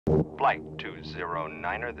Flight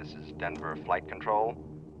 209er, this is Denver Flight Control.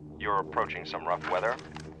 You're approaching some rough weather.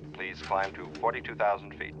 Please climb to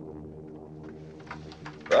 42,000 feet.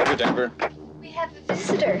 Roger, Denver. We have a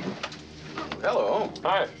visitor. Hello.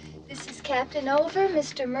 Hi. This is Captain Over,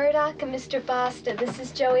 Mr. Murdoch, and Mr. Basta. This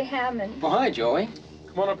is Joey Hammond. Well, hi, Joey.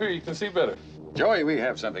 Come on up here, you can see better. Joey, we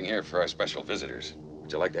have something here for our special visitors.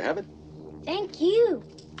 Would you like to have it? Thank you.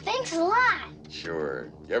 Thanks a lot.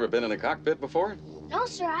 Sure. You ever been in a cockpit before? No,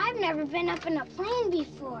 sir, I've never been up in a plane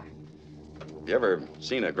before. You ever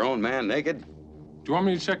seen a grown man naked? Do you want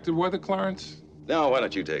me to check the weather, Clarence? No, why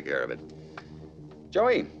don't you take care of it?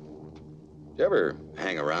 Joey, you ever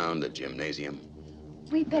hang around the gymnasium?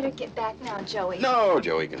 We better get back now, Joey. No,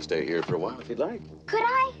 Joey can stay here for a while if you'd like. Could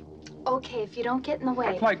I? Okay, if you don't get in the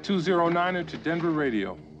way. Flight 209er to Denver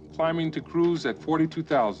Radio. Climbing to cruise at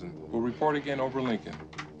 42,000. We'll report again over Lincoln.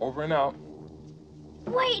 Over and out.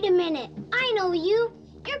 Wait a minute. I know you.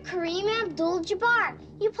 You're Kareem Abdul-Jabbar.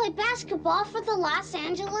 You play basketball for the Los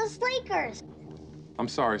Angeles Lakers. I'm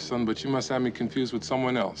sorry, son, but you must have me confused with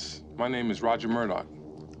someone else. My name is Roger Murdoch.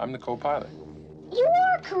 I'm the co-pilot. You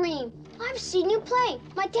are Kareem. I've seen you play.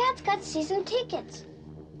 My dad's got season tickets.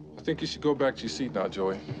 I think you should go back to your seat now,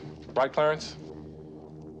 Joey. Right, Clarence?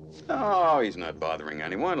 No, he's not bothering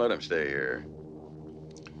anyone. Let him stay here.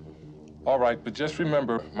 All right, but just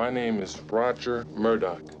remember, my name is Roger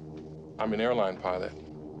Murdoch. I'm an airline pilot.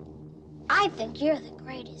 I think you're the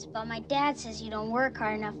greatest, but my dad says you don't work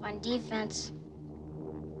hard enough on defense.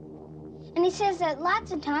 And he says that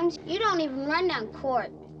lots of times you don't even run down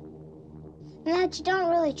court. And that you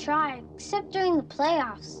don't really try, except during the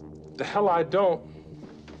playoffs. The hell I don't.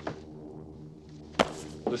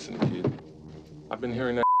 Listen, kid. I've been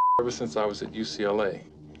hearing that ever since I was at UCLA.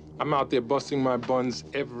 I'm out there busting my buns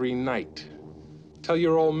every night. Tell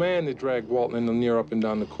your old man to drag Walton and Lanier up and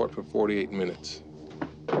down the court for 48 minutes.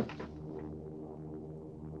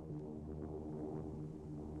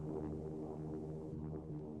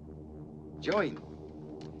 Joey,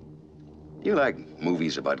 you like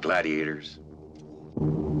movies about gladiators?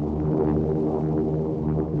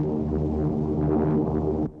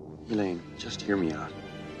 Elaine, just hear me out.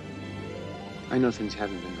 I know things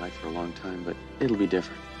haven't been right for a long time, but it'll be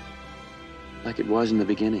different. Like it was in the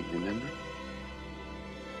beginning, remember?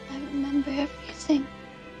 I remember everything.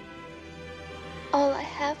 All I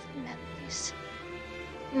have are memories.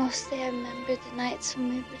 Mostly I remember the nights when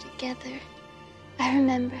we were together. I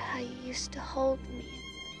remember how you used to hold me,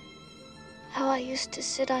 how I used to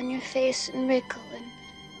sit on your face and wriggle, and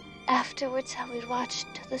afterwards how we'd watch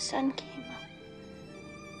till the sun came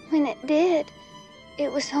up. When it did,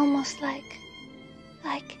 it was almost like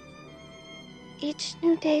each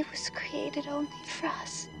new day was created only for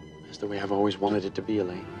us. That's the way I've always wanted it to be,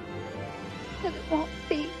 Elaine. But it won't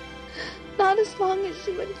be. Not as long as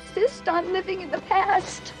you insist on living in the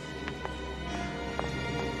past.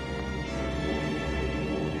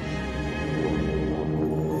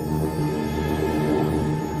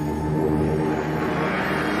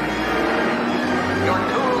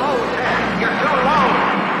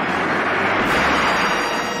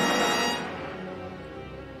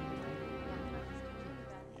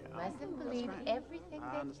 Mustn't believe everything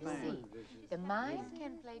that you see. The mind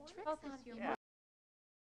can play tricks on you.